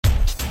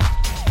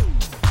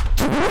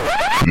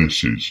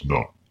This is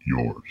not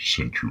your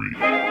century.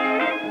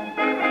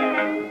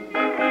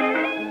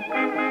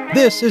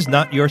 This is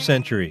Not Your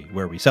Century,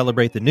 where we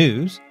celebrate the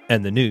news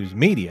and the news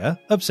media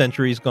of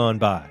centuries gone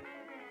by.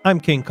 I'm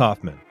King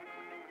Kaufman.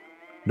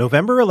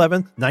 November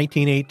 11th,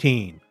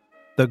 1918.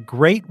 The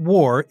Great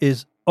War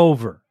is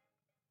over.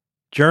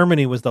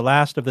 Germany was the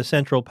last of the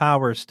Central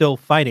Powers still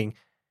fighting,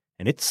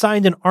 and it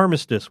signed an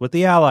armistice with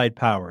the Allied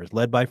powers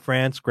led by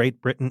France,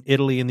 Great Britain,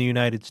 Italy, and the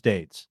United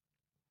States.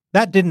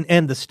 That didn't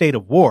end the state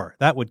of war.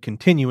 That would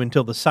continue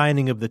until the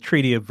signing of the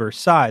Treaty of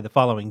Versailles the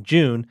following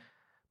June,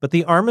 but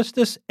the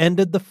armistice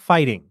ended the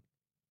fighting.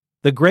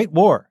 The Great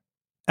War,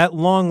 at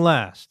long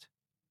last,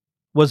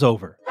 was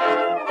over.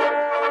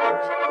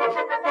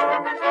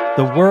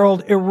 The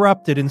world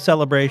erupted in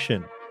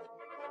celebration.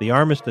 The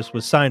armistice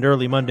was signed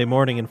early Monday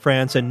morning in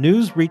France, and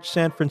news reached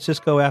San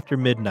Francisco after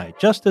midnight,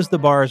 just as the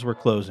bars were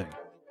closing.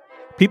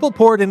 People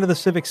poured into the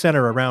Civic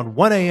Center around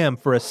 1 a.m.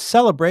 for a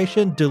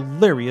celebration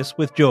delirious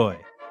with joy.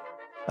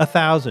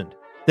 1,000,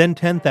 then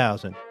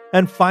 10,000,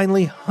 and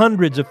finally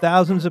hundreds of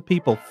thousands of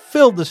people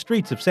filled the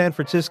streets of San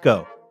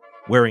Francisco,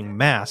 wearing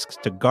masks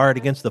to guard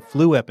against the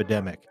flu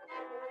epidemic.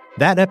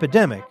 That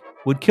epidemic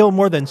would kill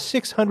more than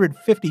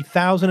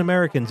 650,000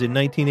 Americans in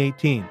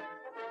 1918.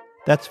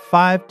 That's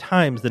 5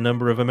 times the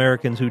number of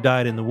Americans who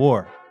died in the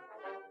war.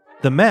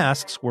 The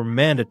masks were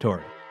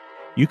mandatory.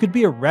 You could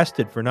be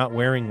arrested for not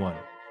wearing one.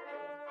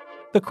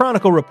 The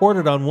Chronicle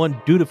reported on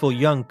one dutiful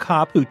young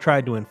cop who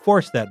tried to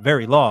enforce that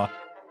very law.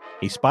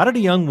 He spotted a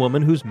young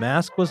woman whose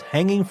mask was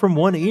hanging from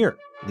one ear,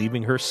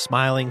 leaving her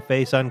smiling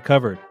face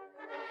uncovered.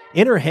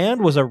 In her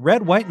hand was a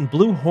red, white, and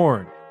blue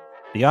horn.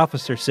 The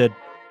officer said,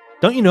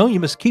 "Don't you know you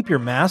must keep your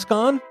mask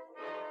on?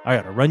 I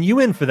ought to run you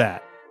in for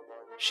that."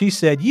 She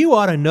said, "You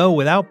ought to know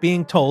without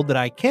being told that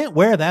I can't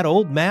wear that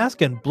old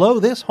mask and blow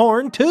this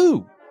horn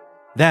too."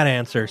 That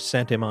answer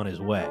sent him on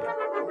his way.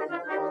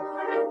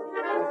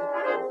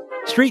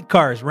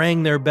 Streetcars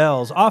rang their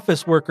bells.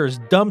 Office workers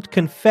dumped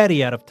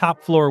confetti out of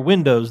top-floor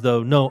windows,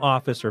 though no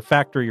office or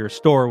factory or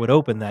store would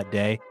open that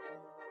day.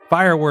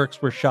 Fireworks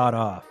were shot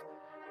off.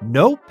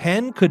 No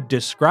pen could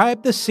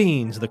describe the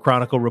scenes, the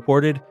Chronicle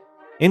reported.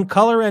 In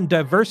color and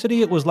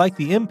diversity, it was like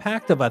the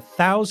impact of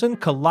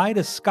 1,000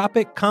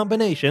 kaleidoscopic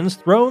combinations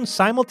thrown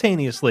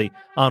simultaneously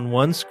on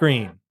one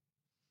screen.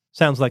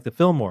 Sounds like the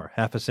Fillmore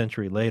half a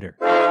century later.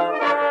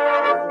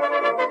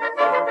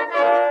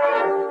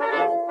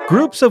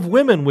 Groups of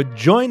women would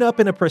join up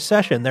in a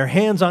procession, their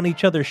hands on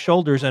each other's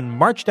shoulders, and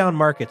march down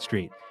Market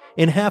Street.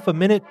 In half a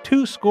minute,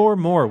 200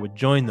 more would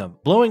join them,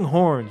 blowing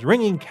horns,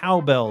 ringing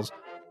cowbells,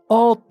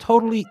 all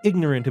totally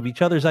ignorant of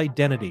each other's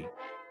identity.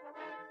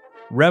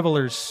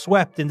 Revelers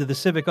swept into the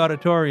Civic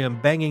Auditorium,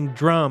 banging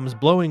drums,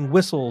 blowing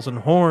whistles and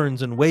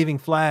horns, and waving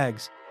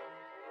flags.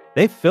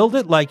 They filled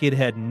it like it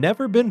had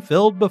never been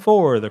filled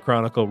before, the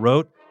Chronicle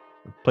wrote.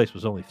 The place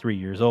was only 3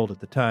 years old at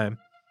the time.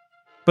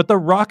 But the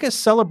raucous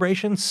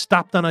celebration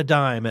stopped on a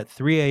dime at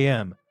 3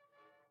 a.m.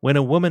 when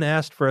a woman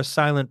asked for a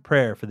silent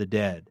prayer for the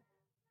dead.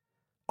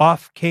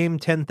 Off came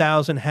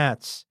 10,000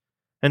 hats,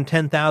 and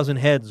 10,000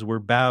 heads were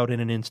bowed in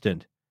an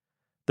instant.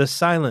 The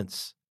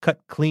silence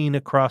cut clean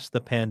across the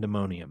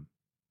pandemonium.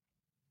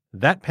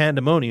 That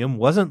pandemonium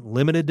wasn't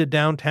limited to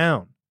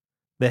downtown.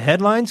 The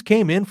headlines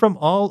came in from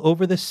all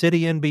over the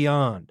city and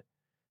beyond.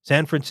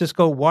 San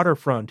Francisco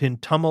waterfront in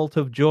tumult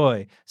of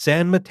joy.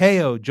 San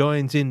Mateo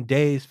joins in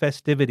day's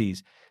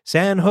festivities.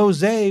 San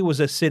Jose was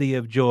a city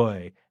of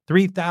joy.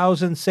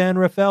 3,000 San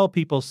Rafael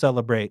people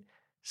celebrate.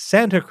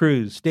 Santa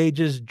Cruz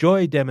stages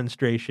joy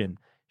demonstration.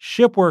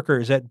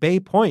 Shipworkers at Bay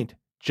Point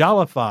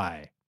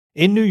jollify.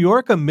 In New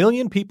York, 1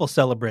 million people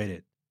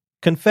celebrated.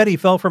 Confetti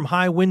fell from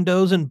high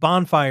windows and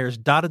bonfires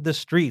dotted the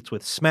streets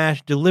with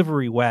smashed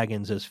delivery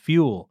wagons as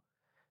fuel.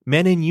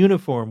 Men in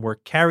uniform were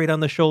carried on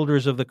the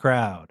shoulders of the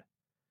crowd.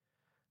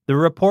 The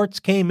reports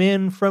came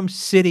in from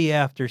city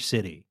after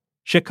city.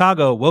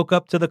 Chicago woke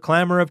up to the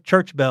clamor of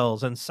church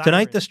bells, and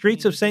tonight the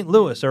streets of St.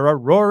 Louis are a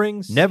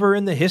roaring. Never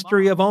in the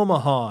history of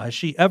Omaha has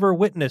she ever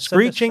witnessed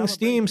screeching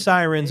steam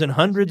sirens, and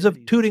hundreds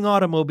of tooting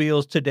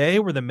automobiles today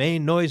were the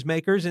main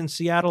noisemakers in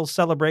Seattle's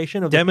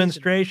celebration of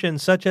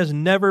demonstrations such as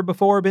never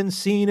before been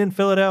seen in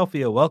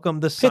Philadelphia.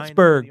 Welcome to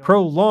Pittsburgh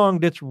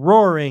prolonged its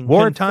roaring.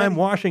 Wartime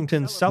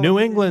Washington, New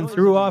England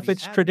threw off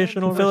its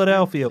traditional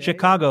Philadelphia.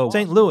 Chicago,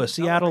 St. Louis,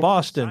 Seattle,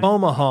 Boston,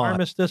 Omaha.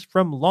 Armistice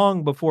from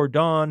long before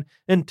dawn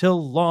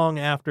until long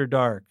after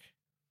dark.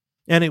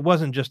 And it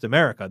wasn't just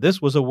America.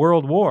 This was a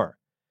world war.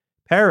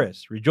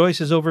 Paris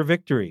rejoices over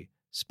victory.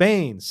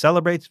 Spain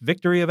celebrates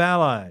victory of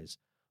allies.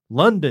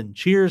 London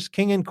cheers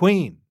king and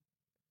queen.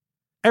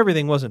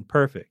 Everything wasn't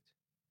perfect.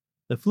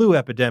 The flu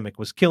epidemic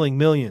was killing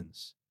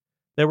millions.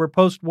 There were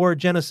post-war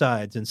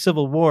genocides and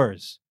civil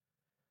wars.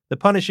 The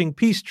punishing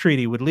peace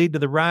treaty would lead to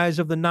the rise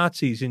of the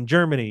Nazis in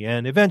Germany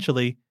and,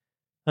 eventually,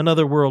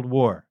 another world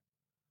war.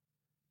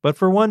 But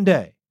for one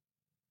day,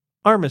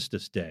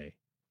 Armistice Day,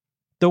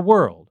 the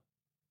world,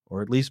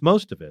 or at least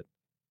most of it,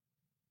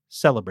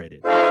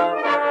 celebrated.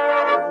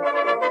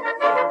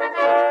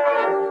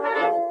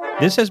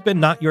 This has been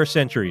Not Your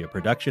Century, a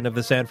production of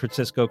the San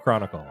Francisco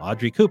Chronicle.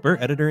 Audrey Cooper,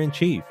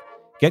 editor-in-chief.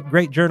 Get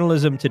great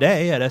journalism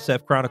today at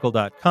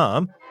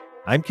sfchronicle.com.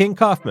 I'm King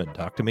Kaufman.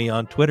 Talk to me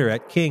on Twitter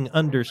at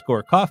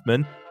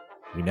King_Kaufman.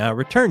 We now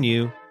return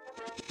you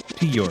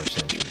to your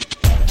century.